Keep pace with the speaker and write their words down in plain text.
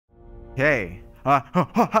Hey. No,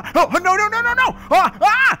 no, no, no, no! Ah!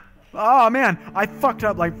 Ah! Oh, man. I fucked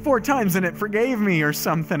up like 4 times and it forgave me or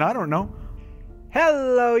something. I don't know.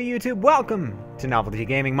 Hello, YouTube. Welcome to Novelty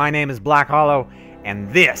Gaming. My name is BLacKHaLLoW,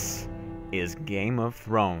 and this is Game of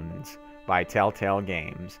Thrones by Telltale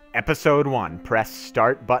Games. Episode 1. Press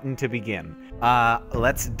start button to begin.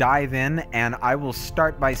 Let's dive in, and I will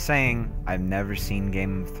start by saying I've never seen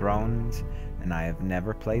Game of Thrones, and I have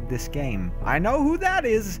never played this game. I know who that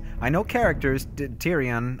is. I know characters.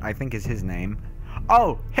 Tyrion, I think, is his name.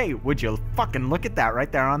 Oh, hey, would you fucking look at that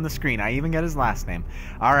right there on the screen? I even get his last name.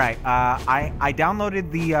 All right, I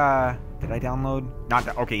downloaded the, did I download?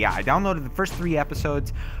 Okay, yeah, I downloaded the first 3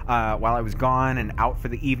 episodes while I was gone and out for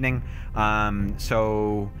the evening.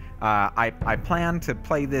 I plan to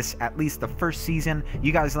play this at least the first season.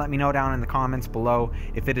 You guys let me know down in the comments below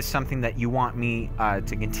if it is something that you want me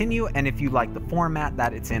to continue, and if you like the format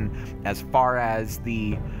that it's in. As far as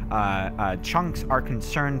the chunks are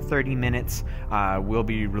concerned, 30 minutes will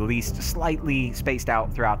be released slightly spaced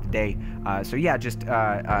out throughout the day. So yeah, just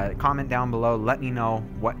comment down below, let me know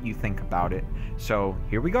what you think about it. So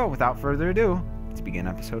here we go. Without further ado, let's begin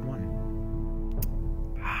episode 1.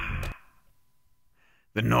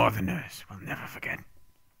 The Northerners will never forget.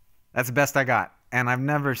 That's the best I got. And I've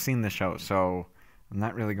never seen the show, so I'm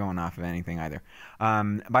not really going off of anything either.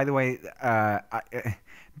 By the way,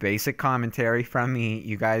 basic commentary from me.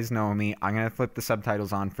 You guys know me. I'm going to flip the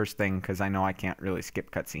subtitles on first thing because I know I can't really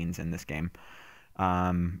skip cutscenes in this game. Yeah,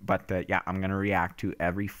 I'm going to react to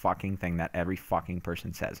every fucking thing that every fucking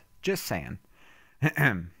person says. Just saying.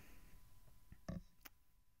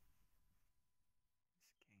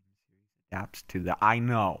 Adapts to the... I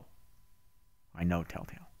know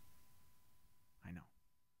Telltale. I know.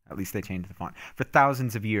 At least they changed the font. For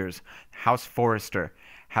thousands of years, House Forrester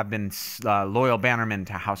have been loyal bannermen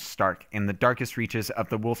to House Stark in the darkest reaches of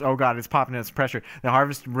the wolves. Oh god, it's popping its pressure. They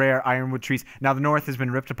harvest rare ironwood trees. Now the north has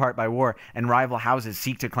been ripped apart by war, and rival houses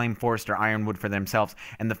seek to claim Forrester ironwood for themselves,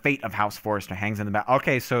 and the fate of House Forrester hangs in the back.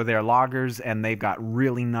 Okay, so they're loggers, and they've got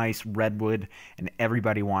really nice redwood, and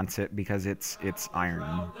everybody wants it because it's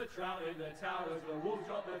iron.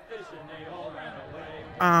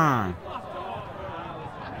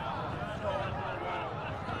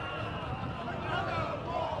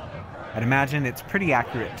 I'd imagine it's pretty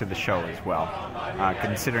accurate to the show as well,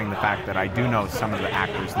 considering the fact that I do know some of the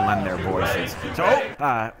actors lend their voices.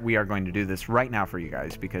 So, we are going to do this right now for you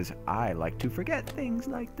guys, because I like to forget things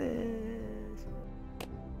like this.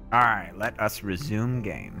 Alright, let us resume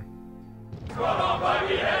game.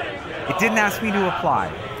 It didn't ask me to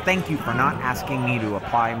apply. Thank you for not asking me to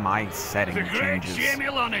apply my setting changes. Jamie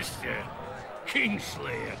Lannister,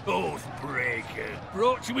 Kingslayer, Oathbreaker,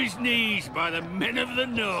 brought to his knees by the men of the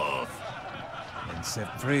North. And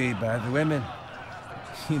set free by the women.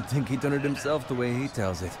 You'd think he'd done it himself the way he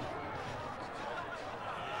tells it.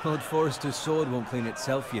 Lord Forrester's sword won't clean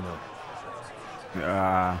itself, you know.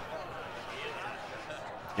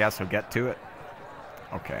 Yeah, so get to it.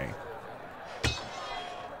 Okay.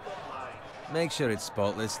 Make sure it's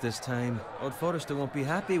spotless this time. Lord Forrester won't be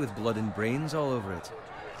happy with blood and brains all over it.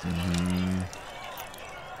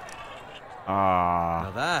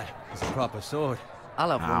 Now that is a proper sword. I'll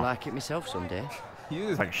have one like it myself someday.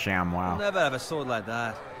 It's like ShamWow. You'll never have a sword like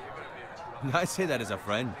that. I say that as a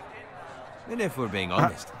friend. And if we're being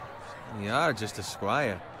honest, you are just a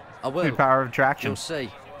squire. I will. The power of attraction. You'll see.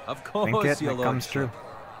 Of course it comes true.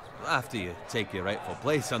 After you take your rightful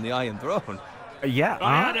place on the Iron Throne. Yeah,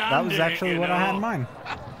 that was actually what I had in mind.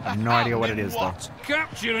 I have no idea what it is, though.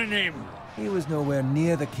 Capturing him. He was nowhere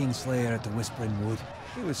near the Kingslayer at the Whispering Wood.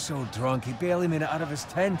 He was so drunk he barely made it out of his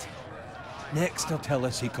tent. Next he'll tell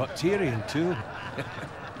us he caught Tyrion too.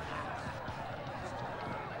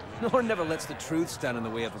 No one never lets the truth stand in the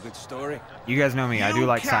way of a good story. You guys know me, I do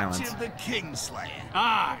like silence. You captured the Kingslayer?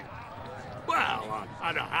 Aye. Well, I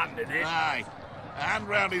had a hand in it. Aye. A hand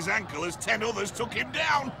round his ankle as 10 others took him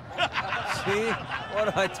down. See? What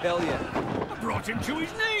did I tell you? I brought him to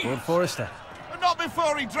his knees. Lord Forrester. Not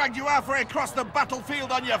before he dragged you halfway across the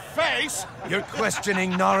battlefield on your face. You're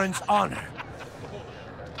questioning Norrin's honor.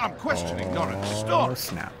 I'm questioning Norrin's story.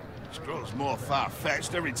 Snap. It grows more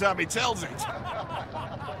far-fetched every time he tells it.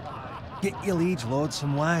 Get your liege lord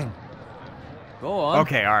some wine. Go on.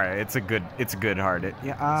 Okay, all right. It's a good heart. It's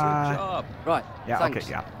your job. Right. Yeah. Thanks. Okay.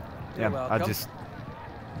 Yeah. You're Yeah. welcome.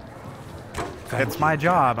 It's my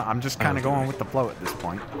job. I'm just kind of going with the flow at this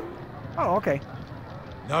point. Oh, okay.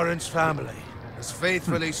 Norrin's family has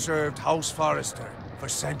faithfully served House Forrester for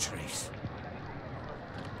centuries.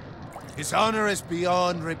 His honor is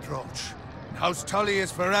beyond reproach, and House Tully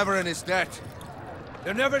is forever in his debt.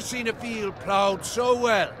 They've never seen a field ploughed so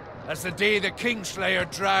well as the day the Kingslayer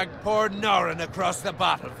dragged poor Norrin across the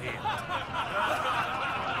battlefield.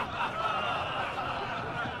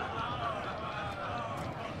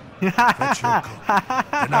 Fetch your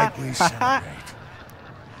cup. The night we celebrate.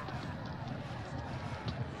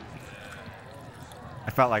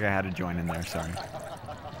 I felt like I had to join in there, sorry.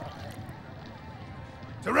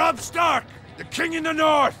 To Robb Stark, the King in the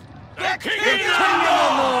North! The King in the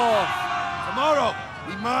North! Tomorrow,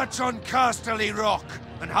 we march on Casterly Rock,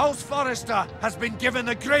 and House Forrester has been given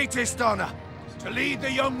the greatest honor to lead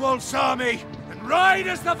the Young Wolf's army and ride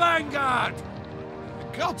as the vanguard!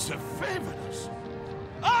 The gods have favored us.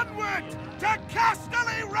 Onward to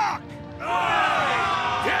Casterly Rock!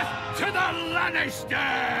 Aye! Death to the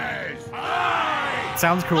Lannisters! Aye!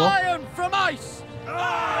 Sounds cool. Iron from ice!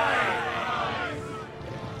 Aye!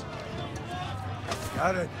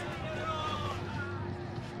 Got it.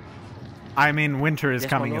 I mean, winter is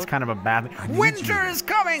Yes, my coming. It's lord? kind of a bad. Winter is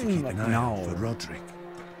coming! For No. Roderick.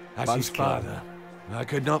 As his father, I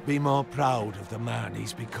could not be more proud of the man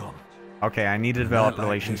he's become. Okay, I need to develop Like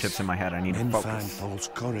relationships this, in my head. I need to men find focus. false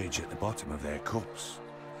courage at the bottom of their cups.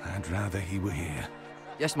 I'd rather he were here.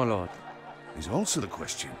 Yes, my lord. There's also the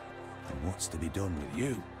question of what's to be done with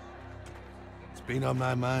you. It's been on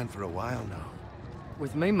my mind for a while now.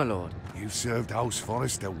 With me, my lord. You've served House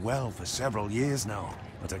Forrester well for several years now,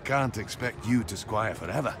 but I can't expect you to squire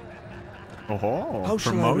forever. Oh, How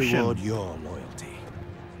shall I promotion. reward your loyalty?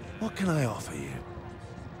 What can I offer you?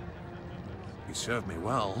 You serve me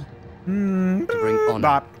well. To bring honor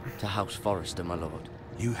Bop. to House Forrester, my lord.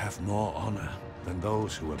 You have more honor than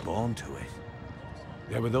those who were born to it.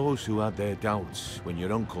 There were those who had their doubts when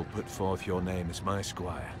your uncle put forth your name as my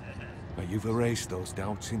squire. But you've erased those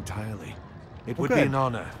doubts entirely. It would be good. an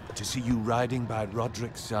honor to see you riding by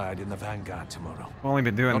Roderick's side in the vanguard tomorrow. I've only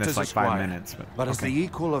been doing Not this as a like 5 squire, minutes, but as okay. the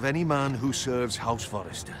equal of any man who serves House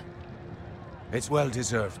Forrester. It's well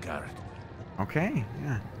deserved, Garrett. Okay,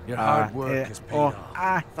 yeah. Your hard work has paid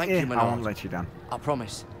off. Thank you, my I lord. won't let you down. I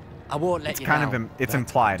promise. I won't let It's you kind down. of it's That's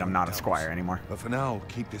implied what I'm not a counts. squire anymore. But for now,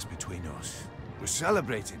 keep this between us. We're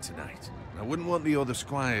celebrating tonight. I wouldn't want the other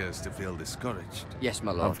squires to feel discouraged. Yes,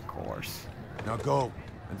 my lord. Of course. Now go,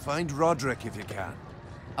 and find Roderick if you can.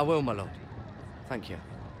 I will, my lord. Thank you.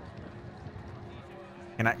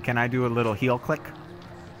 Can I do a little heel click?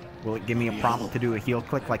 Will it give me a prompt to do a heel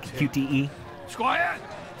click like a QTE? Squire,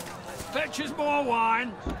 fetch us more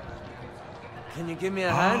wine. Can you give me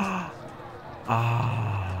a hand?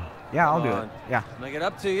 Yeah, I'll do on. it. Yeah, Make it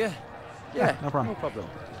up to you. Yeah, no problem. No problem.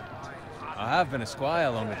 I have been a squire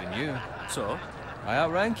longer than you. So, I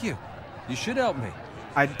outrank you. You should help me.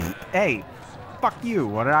 Hey, fuck you.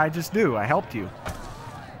 What did I just do? I helped you.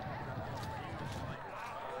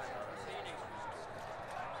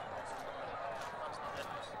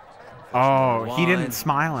 Oh, he didn't Wine,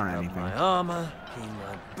 smile or Got anything. my armor, clean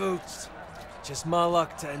my boots. Just my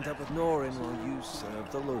luck to end up with Norrin while you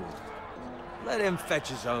serve the Lord. Let him fetch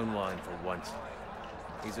his own wine for once.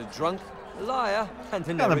 He's a drunk, a liar, and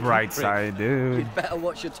an On the arrogant bright prick. side, dude. you'd better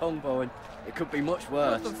watch your tongue, Bowen. It could be much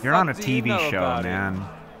worse. What the You're on a fuck do you TV know show, about man. him?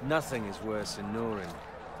 Nothing is worse than Norrin.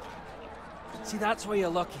 See, that's where you're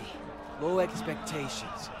lucky. Low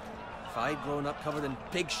expectations. If I'd grown up covered in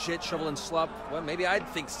pig shit, shovel and slop, well, maybe I'd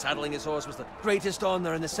think saddling his horse was the greatest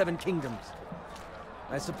honor in the Seven Kingdoms.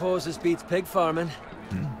 I suppose this beats pig farming.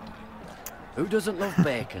 Who doesn't love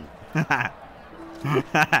bacon?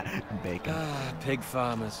 Bacon. Ah, pig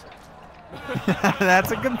farmers.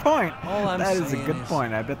 That's a good point. All I'm That is a saying good is,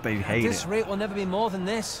 point. I bet they At hate this it. rate will never be more than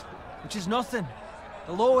this, which is nothing.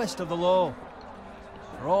 The lowest of the low.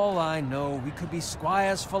 For all I know, we could be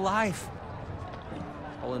squires for life.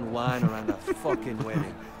 Pulling wine around a fucking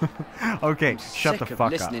wedding. Okay, I'm shut the sick of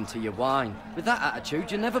fuck listening up. to your whine. With that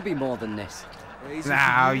attitude, you'll never be more than this. Crazy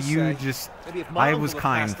Now for you say. just. Maybe if my I uncle was had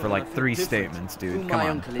kind passed for on, like I'd feel 3 different. statements, Who dude. my Come on,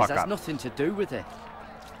 uncle is fuck has up. nothing to do with it.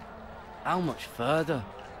 How much further?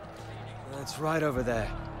 That's right over there.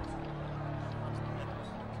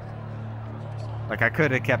 Like I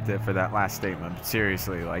could have kept it for that last statement. But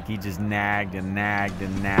seriously, like he just nagged and nagged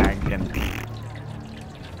and nagged and.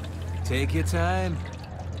 Take your time.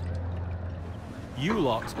 You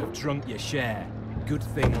lot have drunk your share. Good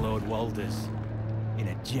thing Lord Walder's in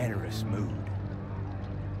a generous mood.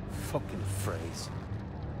 Fucking phrase.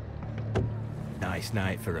 Nice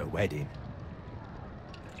night for a wedding.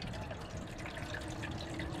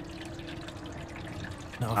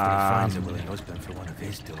 Not often he finds a willing husband for one of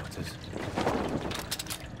his daughters.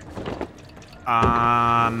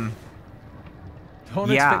 Don't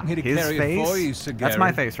Yeah, expect me to his carry face. it for you, Sir That's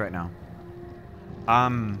my Gary. face right now.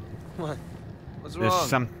 What? What's There's wrong?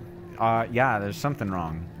 some. Yeah, there's something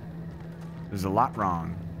wrong. There's a lot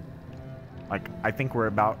wrong. Like, I think we're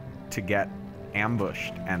about to get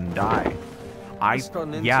ambushed and die.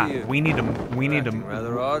 Yeah, we need to,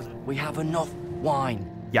 Rather odd. We have enough wine.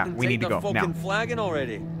 yeah, we need to go now. Fucking flagging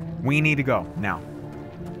already. We need to go now.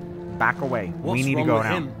 Back away. We What's need to wrong go with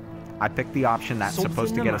now. him? I picked the option that's Something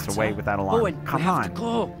supposed to the get us away matter? with that alarm. Owen, Come we have on. to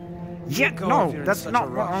go. Yeah, Go no, if you're in that's such not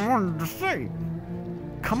a what I rush. wanted to say.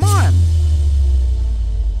 Come on.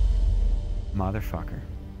 Motherfucker.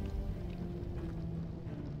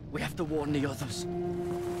 We have to warn the others.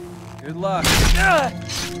 Good luck.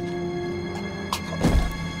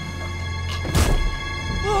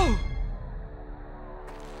 Oh!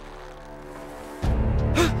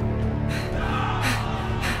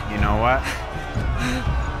 You know what?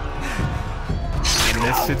 In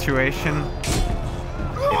this situation,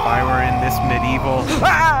 if I were in this medieval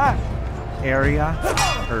area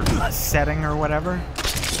or setting or whatever,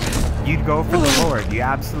 you'd go for the Lord. You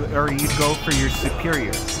absolutely, or you'd go for your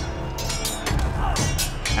superior.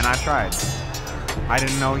 And I tried. I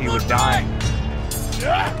didn't know he would die.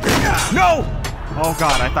 No! Oh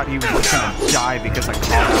God, I thought he was just gonna die because I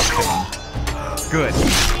called out to him. Good.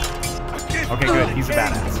 Okay, good. He's a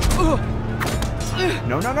badass.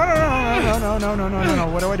 No, no, no, no, no, no, no, no, no, no, no.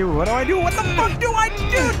 What do I do? What do I do? What the fuck do I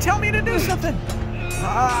do? Tell me to do something.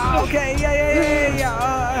 Okay,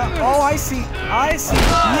 yeah. Oh, I see. I see.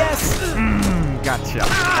 Yes. Gotcha.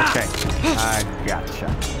 Okay. I gotcha.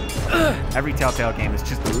 Every Telltale game is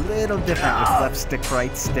just a little different with left stick,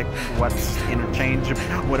 right stick, what's interchangeable.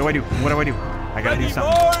 What do I do? What do I do? I gotta do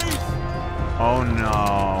something. Oh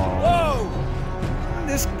no.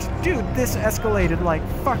 This dude, this escalated like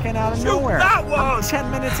fucking out of nowhere. I'm 10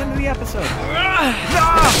 minutes into the episode.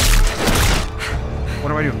 What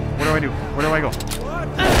do I do? What do I do? Where do I go?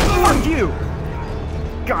 Fuck you!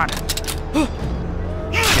 Got it.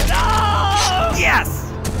 Shit. Yes!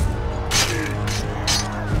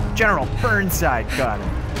 General Burnside got it.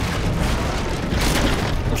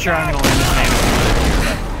 I'm sure I'm gonna learn this name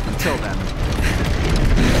until then.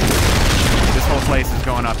 This whole place is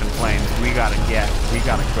going up in flames. We gotta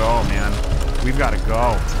go, man. We've gotta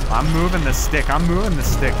go. I'm moving the stick. I'm moving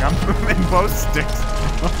both sticks.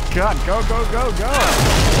 Oh God, go.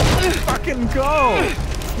 Fucking go.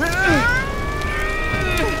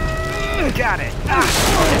 Got it.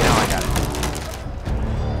 Okay, now I got it.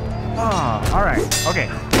 Oh, all right. Okay.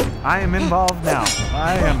 I am involved now.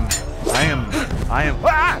 I am.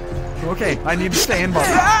 Okay, I need to stay involved.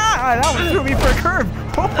 That one threw me for a curve.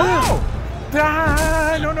 Oh. No.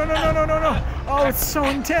 Oh, it's so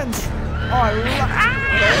intense. Oh,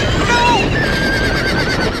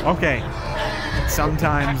 no. Okay.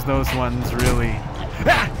 Sometimes those ones really.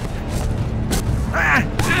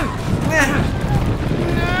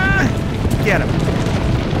 Get him.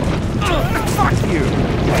 Fuck you.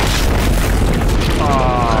 Oh,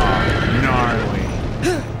 gnarly.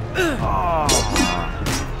 Oh.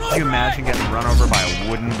 Could you imagine getting run over by a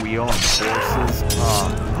wooden wheel and horses? Oh.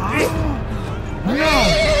 No!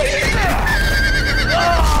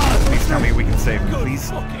 Please tell me we can save him, please.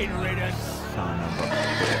 Son of a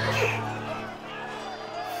bitch.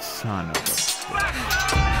 Son of a bitch.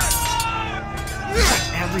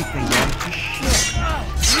 Everything went to shit.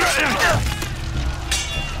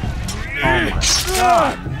 Oh my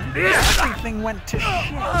God. Everything went to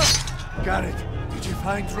shit. Got it. Did you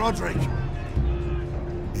find Roderick?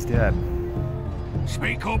 He's dead.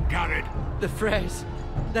 Speak up, Garrett. The Freys.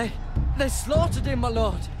 They slaughtered him, my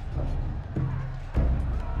lord.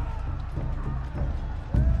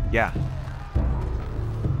 Yeah.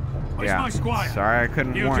 Where's my squire? Sorry I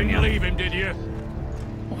couldn't You warn you. didn't leave him, did you?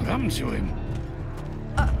 What happened to him?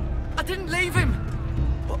 I didn't leave him.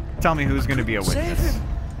 Tell me who's going to be a Save witness. him.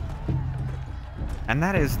 And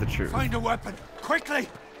that is the truth. Find a weapon, quickly!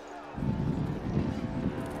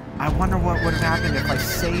 I wonder what would have happened if I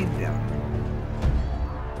saved him.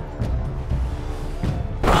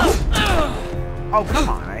 Oh, come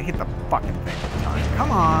on. I hit the fucking thing all the time.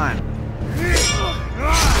 Come on.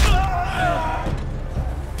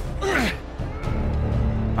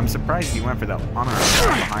 I'm surprised he went for the honor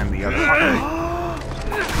behind the other. Not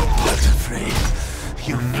afraid,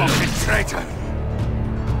 you fucking traitor!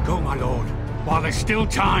 Go, my lord, while there's still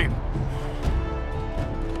time.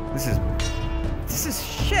 This is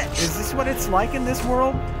shit. Is this what it's like in this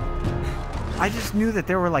world? I just knew that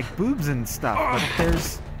there were like boobs and stuff, but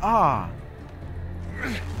there's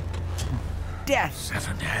death.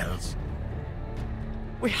 7 hells.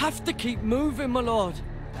 We have to keep moving, my lord.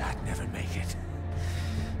 I'd never make it.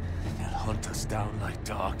 They'll hunt us down like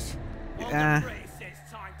dogs.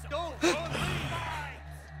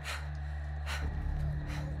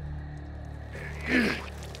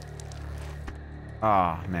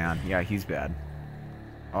 Oh, man. Yeah, he's bad.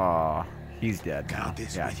 Oh, he's dead now. Guard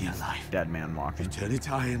this Yeah, with your he's life. dead man walking. Return it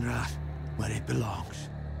to Ironrath, where it belongs.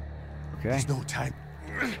 Okay. There's no time.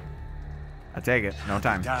 I take it. No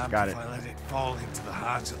time. Damned Got if it. I let it fall into the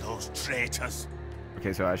hands of those traitors.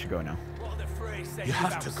 Okay, so I should go now. You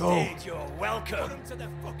have to go. You're welcome. To the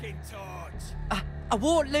fucking torch. I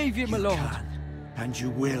won't leave you, my You lord. can, and you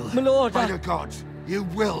will. My lord, By I- the gods, you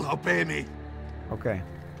will obey me. Okay.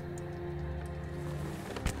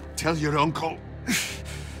 Tell your uncle.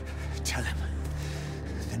 Tell him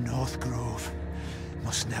the North Grove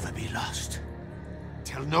must never be lost.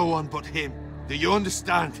 Tell no one but him. Do you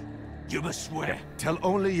understand? You must swear. Tell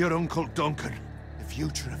only your Uncle Duncan. The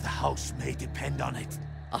future of the house may depend on it.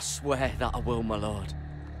 I swear that I will, my lord.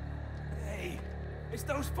 Hey, it's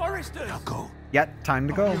those foresters. Now go. Yeah, time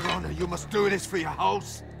to On go. your honor, you must do this for your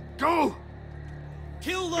house. Go!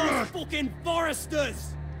 Kill those fucking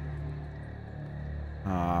foresters.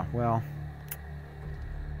 Well.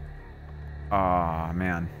 Aw,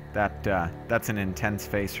 man. That's an intense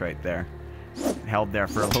face right there. Held there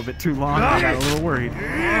for a little bit too long. I got a little worried.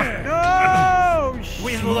 No!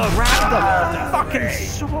 She grabbed the fucking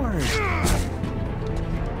sword!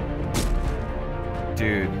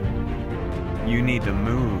 Dude. You need to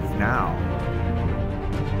move now.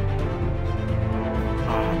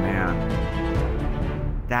 Oh, man.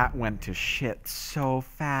 That went to shit so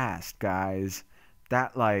fast, guys.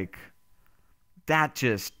 That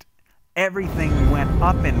just... Everything went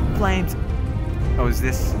up in flames. Oh, is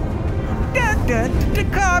this...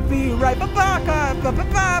 Copyright,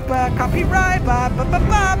 copyright,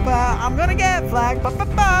 I'm gonna get flagged,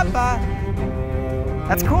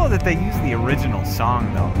 That's cool that they use the original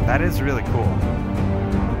song, though. That is really cool.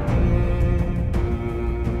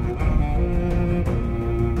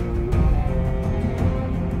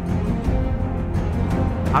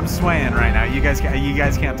 I'm swaying right now. You guys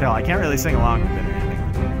can't tell. I can't really sing along with it or anything.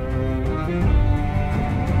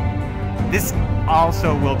 This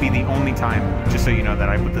also will be the only time, just so you know, that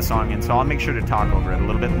I put the song in, so I'll make sure to talk over it a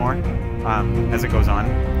little bit more as it goes on.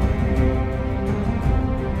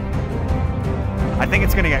 I think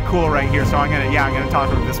it's gonna get cool right here, so I'm gonna talk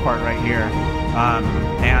over this part right here,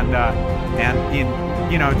 and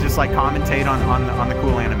you know, just like commentate on the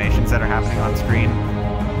cool animations that are happening on screen.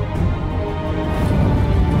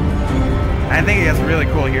 I think it gets really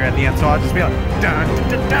cool here at the end, so I'll just be like, dun,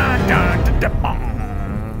 dun, dun, dun, dun, dun,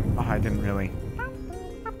 dun. Oh, I didn't really.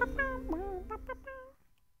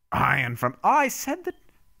 Iron from. Oh, I said the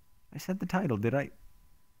title. Did I?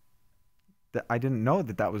 I didn't know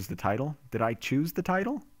that was the title. Did I choose the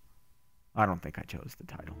title? I don't think I chose the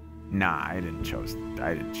title. Nah, I didn't choose the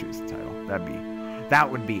title.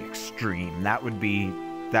 That would be extreme. That would be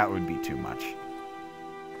too much.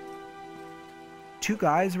 Two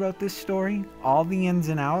guys wrote this story, all the ins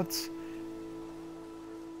and outs.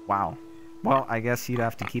 Wow. Well, I guess you'd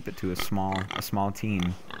have to keep it to a small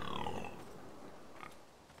team.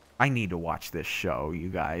 I need to watch this show, you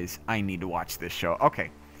guys. I need to watch this show.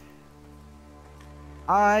 Okay.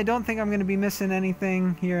 I don't think I'm going to be missing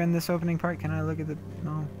anything here in this opening part. Can I look at the...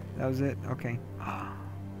 No, that was it. Okay.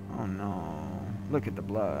 Oh, no. Look at the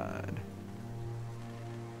blood.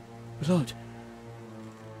 Blood.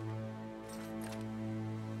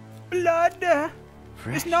 Blood!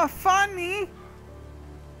 Fresh. It's not funny!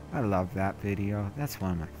 I love that video. That's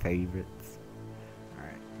one of my favorites.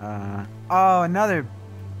 Alright. Oh, another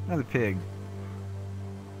pig.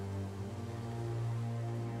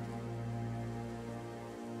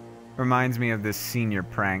 Reminds me of this senior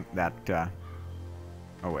prank that,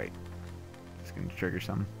 oh wait. It's gonna trigger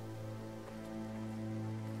something.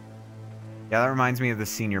 Yeah, that reminds me of the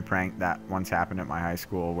senior prank that once happened at my high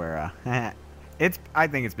school where, I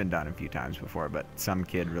think it's been done a few times before, but some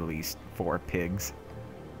kid released 4 pigs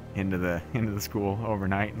into the school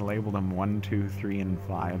overnight and labeled them 1, 2, 3, and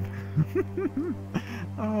 5.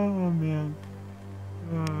 Oh man.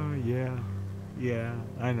 Oh yeah. Yeah,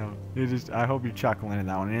 I know. I hope you're chuckling at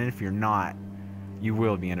that one, and if you're not, you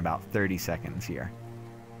will be in about 30 seconds here.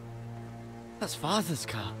 That's Father's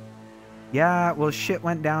car. Yeah, well, shit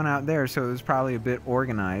went down out there, so it was probably a bit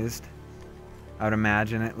organized. I would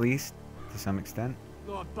imagine, at least, to some extent.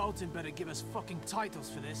 Lord Bolton better give us fucking titles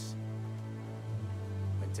for this.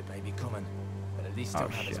 Winter baby coming, but at least Oh, he'll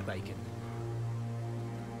have his shit. bacon.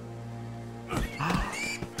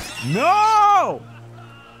 No!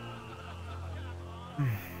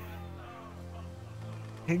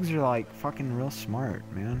 Pigs are like fucking real smart,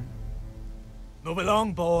 man. Move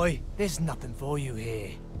along, boy. There's nothing for you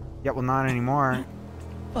here. Yeah, well, not anymore.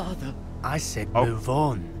 Father. I said Oh. move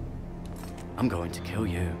on. I'm going to kill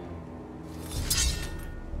you.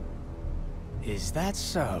 Is that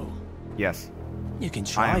so? Yes. You can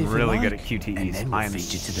try. I am if you really like, good at and QTEs. then we'll I am feed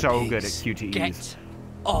you to the so good at pigs. QTEs. Get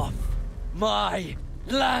off my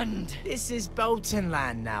land! This is Bolton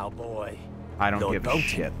land now, boy. I don't Lord give a Bolton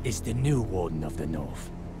shit. is the new Warden of the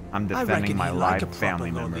North. I'm I defending reckon my he'd like live a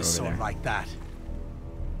family proper member lordly over sword there. like that.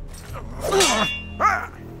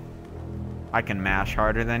 I can mash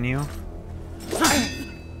harder than you.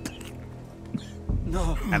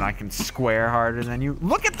 No. And I can square harder than you.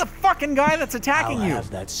 Look at the fucking guy that's attacking I'll you. have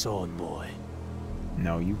that sword, boy.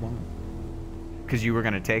 No, you won't. Because you were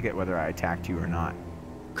going to take it whether I attacked you or not.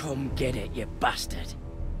 Come get it, you bastard.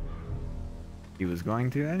 He was going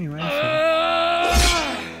to anyway. So.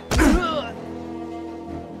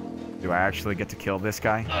 Do I actually get to kill this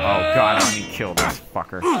guy? Oh god, let me kill this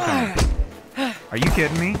fucker. Come here. Are you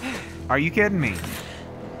kidding me? Are you kidding me?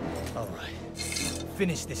 Alright.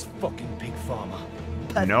 Finish this fucking pig farmer.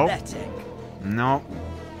 Nope. Pathetic. Nope.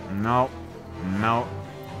 Nope. Nope.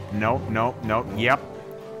 Nope. Nope. Nope. Yep.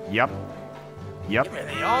 Yep. Yep. You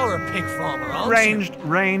really are a pig farmer, aren't Ranged.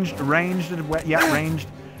 Yeah, ranged.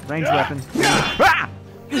 Ranged weapon. Ah!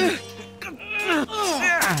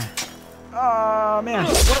 Oh man.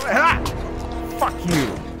 Ah! Fuck you.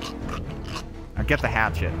 Now get the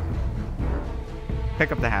hatchet.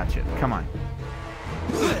 Pick up the hatchet. Come on.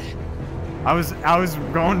 I was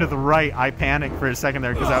going to the right. I panicked for a second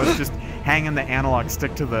there because I was just hanging the analog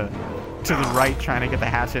stick to the right trying to get the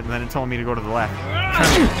hatchet, and then it told me to go to the left.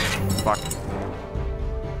 Fuck.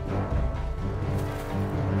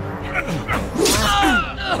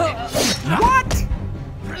 What?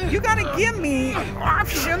 You gotta give me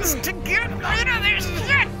options to get rid of this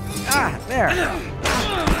shit. Ah, there.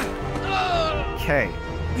 Okay.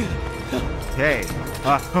 Okay.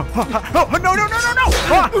 Oh, no!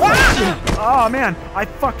 Oh man, I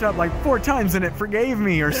fucked up like 4 times and it forgave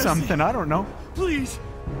me or something. I don't know. Please,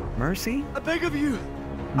 Mercy? I beg of you.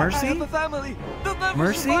 Mercy? I have a family. They'll never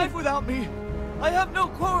Mercy? survive without me. I have no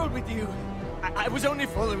quarrel with you. I was only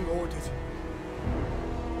following orders.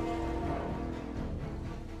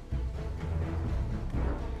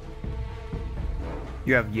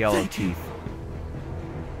 You have yellow teeth.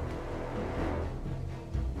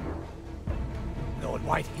 Lord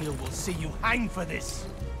Whitehill will see you hang for this.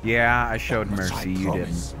 Yeah, I showed That much I mercy. You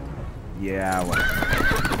promise. didn't. Yeah, well.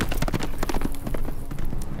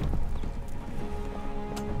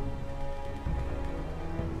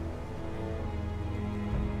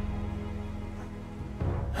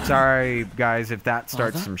 Sorry, guys, if that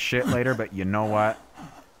starts some shit later, but you know what?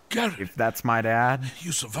 Garrett, If that's my dad,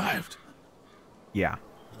 you survived. yeah.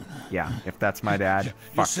 Yeah, if that's my dad, Your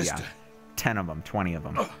fuck sister. yeah. 10 of them, 20 of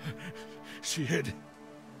them. She hid.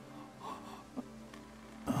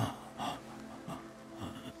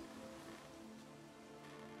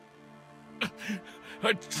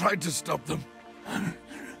 I tried to stop them.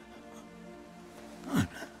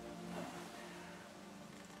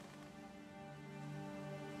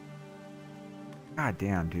 God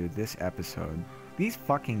damn, dude, this episode. These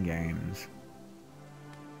fucking games.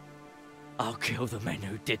 I'll kill the men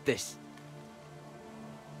who did this.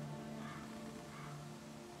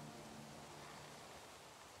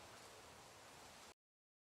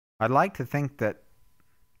 I'd like to think that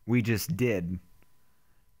we just did,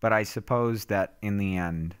 but I suppose that in the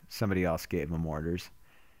end, somebody else gave them orders,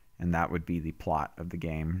 and that would be the plot of the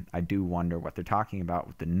game. I do wonder what they're talking about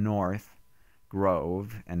with the North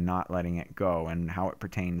Grove and not letting it go, and how it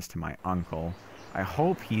pertains to my uncle. I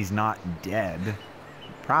hope he's not dead. He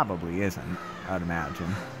probably isn't, I'd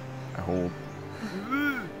imagine. I hope.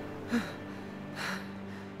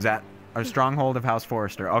 Is that a stronghold of House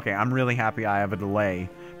Forrester? Okay, I'm really happy I have a delay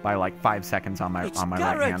by like 5 seconds on my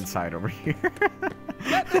Garrett. right hand side over here.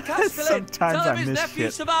 Get the Castellan. Sometimes Tell I him his miss nephew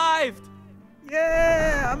shit. survived.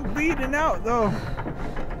 Yeah, I'm bleeding out though.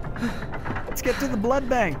 Let's get to the blood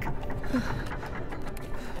bank.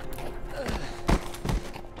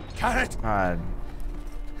 Garrett! God,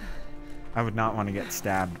 I would not want to get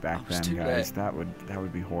stabbed back was then, too guys. late. That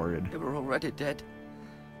would be horrid. They were already dead.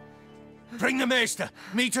 Bring the maester!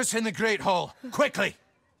 Meet us in the Great Hall! Quickly!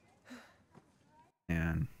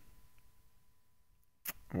 And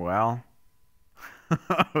well,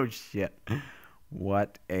 oh shit,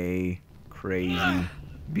 what a crazy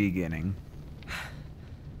beginning.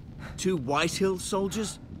 2 Whitehill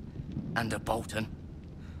soldiers? And a Bolton.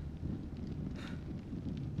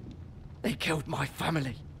 They killed my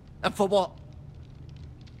family. And for what?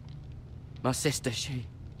 My sister, she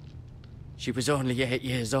was only 8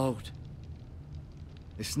 years old.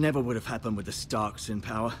 This never would have happened with the Starks in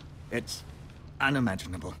power. It's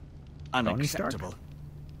unimaginable. Unacceptable.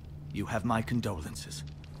 You have my condolences.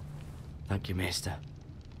 Thank you, Maester.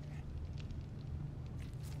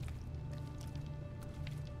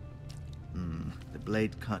 The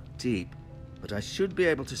blade cut deep, but I should be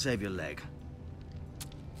able to save your leg.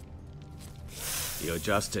 Your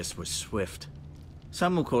justice was swift.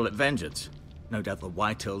 Some will call it vengeance. No doubt the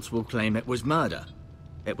Whitehills will claim it was murder.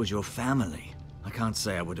 It was your family. I can't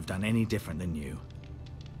say I would have done any different than you.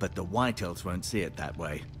 But the Whitehills won't see it that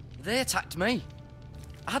way. They attacked me.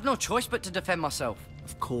 I had no choice but to defend myself.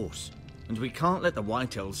 Of course. And we can't let the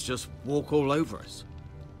Whitehills just walk all over us.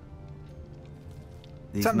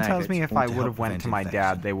 These Something tells me if I ought to would help have went to my prevent dad,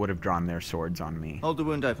 infection. they would have drawn their swords on me. Hold the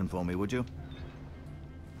wound open for me, would you?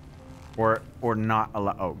 Or not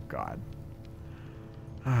allow. Oh God.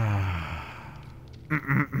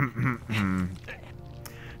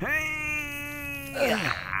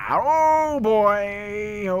 Oh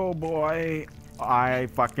boy. Oh boy. I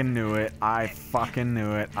fucking knew it. I fucking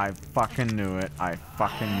knew it. I fucking knew it. I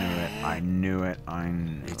fucking knew it. I knew it. I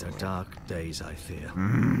knew These are it. dark days, I fear.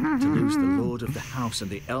 To lose the lord of the house and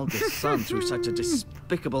the eldest son through such a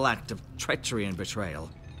despicable act of treachery and betrayal.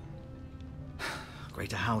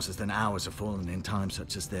 Greater houses than ours have fallen in times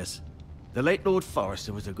such as this. The late Lord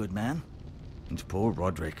Forrester was a good man. And poor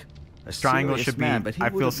Roderick. A Triangle serious should be. man, but he I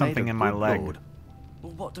would feel have made something a in my good leg. lord.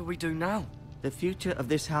 Well, what do we do now? The future of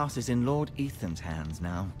this house is in Lord Ethan's hands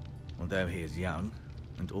now, although he is young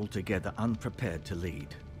and altogether unprepared to lead.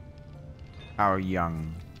 How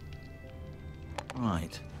young?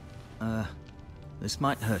 Right. This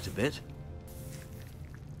might hurt a bit.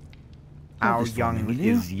 How Hold this for me, young will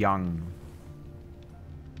you? is young?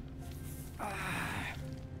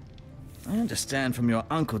 I understand from your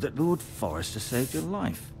uncle that Lord Forrester saved your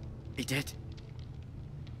life. He did.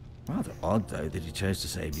 Rather odd, though, that he chose to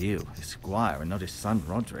save you, his squire, and not his son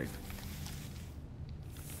Roderick.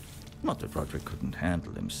 Not that Roderick couldn't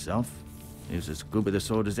handle himself. He was as good with a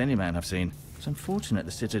sword as any man I've seen. It's unfortunate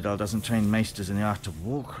the Citadel doesn't train maesters in the art of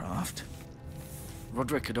warcraft.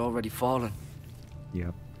 Roderick had already fallen.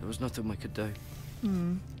 Yep. There was nothing we could do.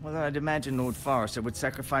 Well, I'd imagine Lord Forrester would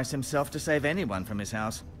sacrifice himself to save anyone from his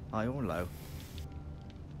house, high or low.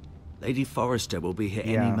 Lady Forrester will be here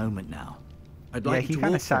any moment now. I'd like he you to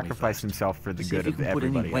kind walk of for me sacrificed first. himself for the See good if you of can put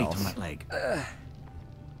any everybody weight else. on that leg.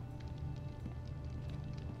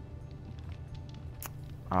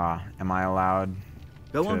 Am I allowed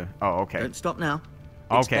Go to... on. Oh, okay. Don't stop now.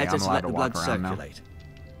 It's Okay, better I'm to allowed let to the walk blood around now. circulate.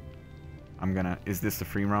 I'm gonna... Is this the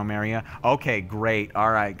free roam area? Okay, great.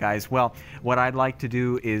 All right, guys. Well, what I'd like to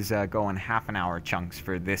do is go in half-an-hour chunks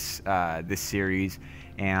for this this series.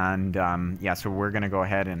 And, yeah, so we're gonna go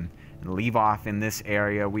ahead and leave off in this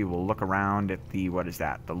area. We will look around at the... What is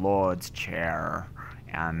that? The Lord's Chair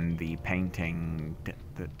and the painting...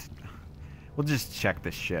 We'll just check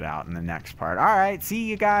this shit out in the next part. All right, see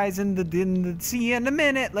you guys see you in a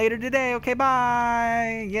minute later today. Okay,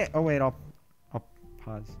 bye. Yeah. Oh wait, I'll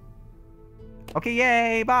pause. Okay,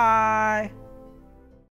 yay, bye.